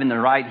not even the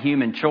right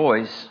human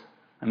choice.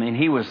 I mean,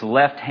 he was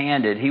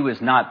left-handed. He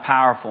was not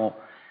powerful.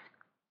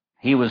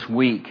 He was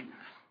weak.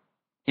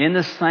 In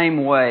the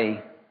same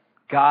way,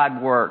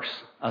 God works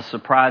a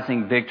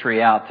surprising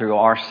victory out through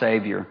our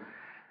Savior,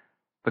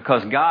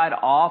 because God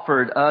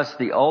offered us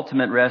the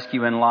ultimate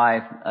rescue in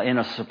life in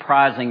a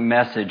surprising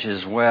message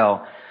as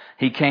well.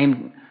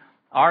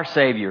 Our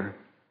Savior,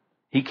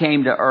 He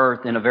came to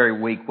earth in a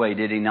very weak way,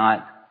 did He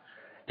not?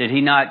 Did He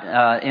not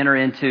enter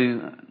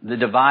into the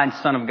divine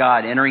Son of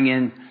God, entering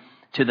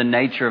into the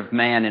nature of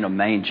man in a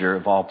manger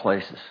of all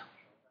places?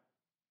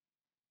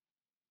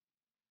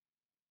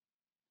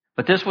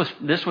 But this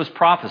was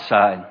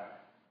prophesied.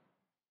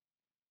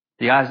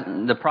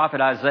 The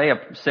prophet Isaiah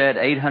said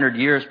 800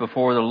 years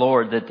before the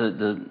Lord that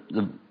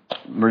the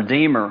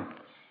Redeemer,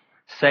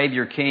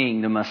 Savior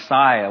King, the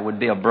Messiah, would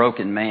be a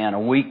broken man, a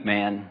weak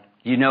man.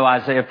 You know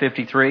Isaiah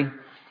 53,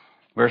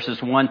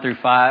 verses 1 through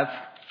 5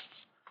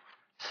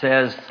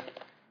 says,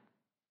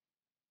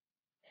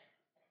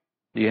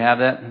 do you have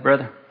that,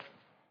 brother?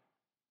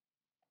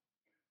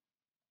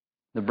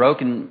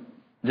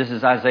 This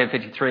is Isaiah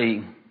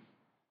 53.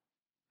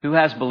 Who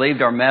has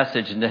believed our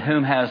message, and to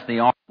whom has the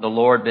arm of the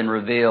Lord been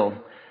revealed?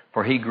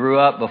 For he grew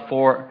up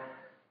before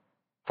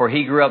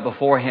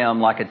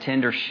him like a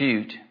tender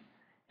shoot,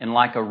 and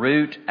like a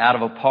root out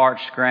of a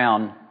parched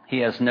ground. He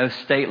has no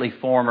stately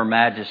form or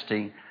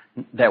majesty,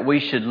 that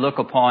we should look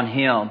upon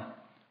him,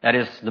 that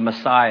is the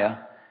Messiah,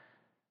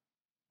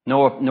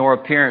 nor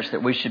appearance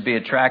that we should be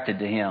attracted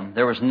to him.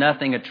 There was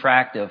nothing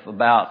attractive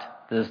about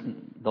the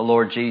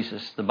Lord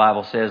Jesus, the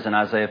Bible says in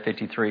Isaiah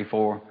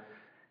 53:4.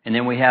 And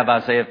then we have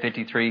Isaiah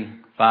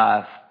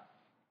 53:5.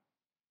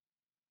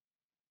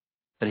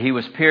 But he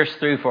was pierced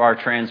through for our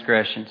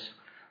transgressions.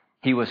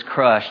 He was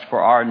crushed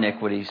for our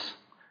iniquities.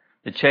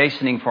 The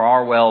chastening for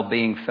our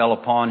well-being fell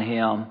upon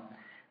him.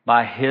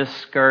 By his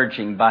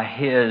scourging, by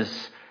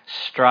his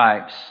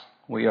stripes,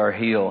 we are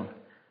healed.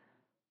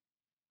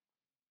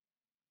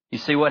 You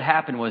see, what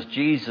happened was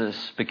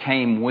Jesus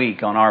became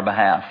weak on our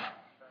behalf.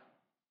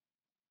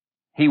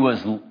 He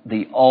was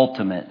the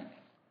ultimate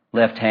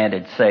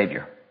left-handed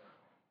Savior.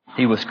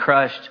 He was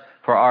crushed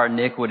for our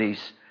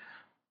iniquities.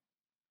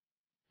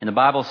 And the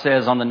Bible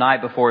says on the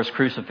night before his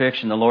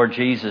crucifixion, the Lord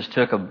Jesus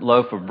took a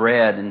loaf of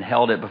bread and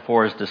held it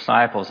before his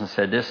disciples and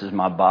said, "This is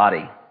my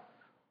body,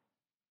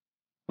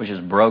 which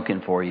is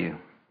broken for you.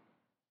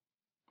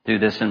 Do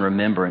this in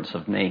remembrance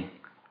of me."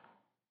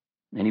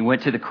 And he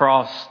went to the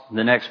cross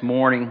the next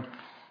morning,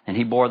 and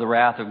he bore the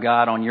wrath of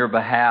God on your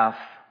behalf.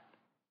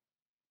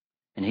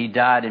 And he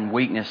died in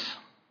weakness.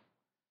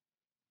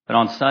 But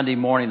on Sunday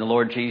morning, the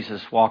Lord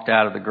Jesus walked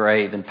out of the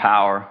grave in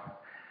power.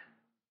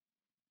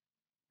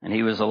 And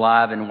he was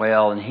alive and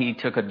well, and he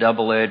took a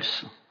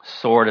double-edged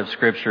sword of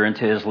Scripture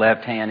into his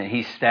left hand, and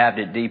he stabbed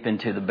it deep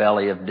into the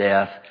belly of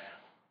death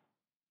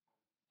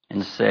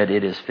and said,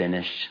 "It is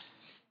finished."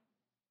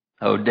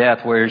 O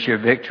death, where's your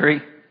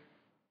victory?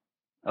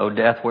 O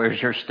death, where's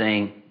your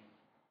sting?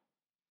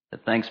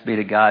 But thanks be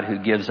to God who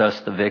gives us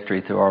the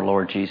victory through our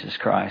Lord Jesus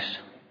Christ,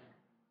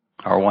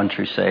 our one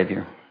true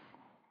Savior.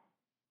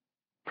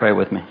 Pray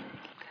with me.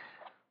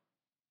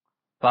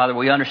 Father,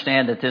 we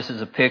understand that this is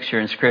a picture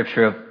in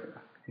Scripture of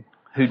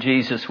who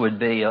Jesus would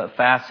be, a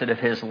facet of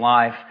his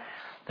life,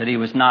 that he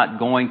was not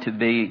going to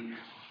be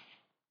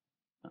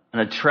an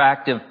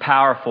attractive,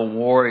 powerful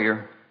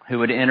warrior who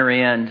would enter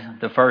in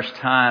the first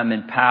time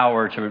in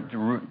power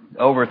to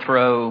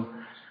overthrow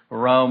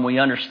Rome. We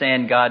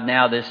understand, God,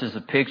 now this is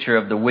a picture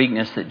of the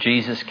weakness that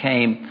Jesus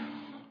came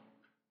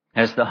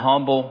as the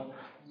humble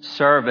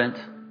servant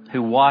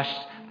who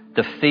washed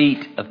the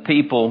feet of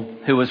people,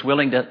 who was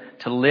willing to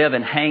live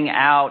and hang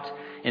out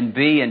and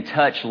be and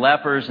touch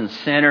lepers and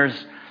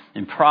sinners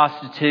and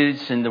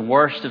prostitutes and the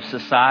worst of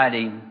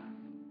society,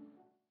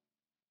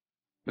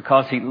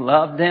 because he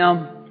loved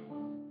them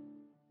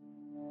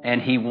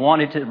and he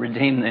wanted to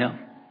redeem them.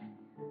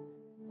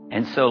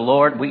 And so,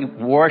 Lord, we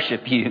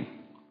worship you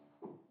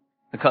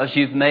because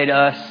you've made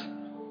us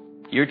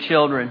your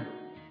children.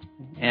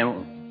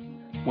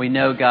 And we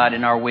know, God,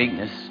 in our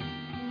weakness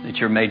that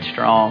you're made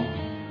strong.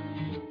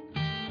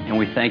 And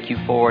we thank you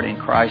for it in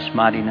Christ's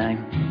mighty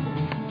name.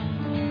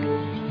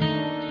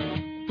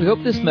 We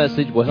hope this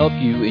message will help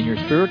you in your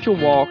spiritual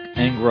walk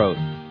and growth.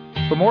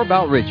 For more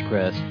about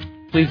Ridgecrest,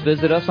 please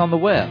visit us on the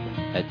web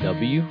at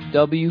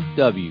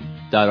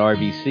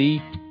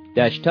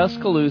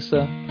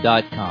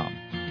www.rbc-tuscaloosa.com.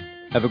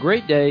 Have a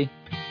great day,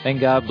 and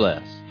God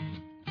bless.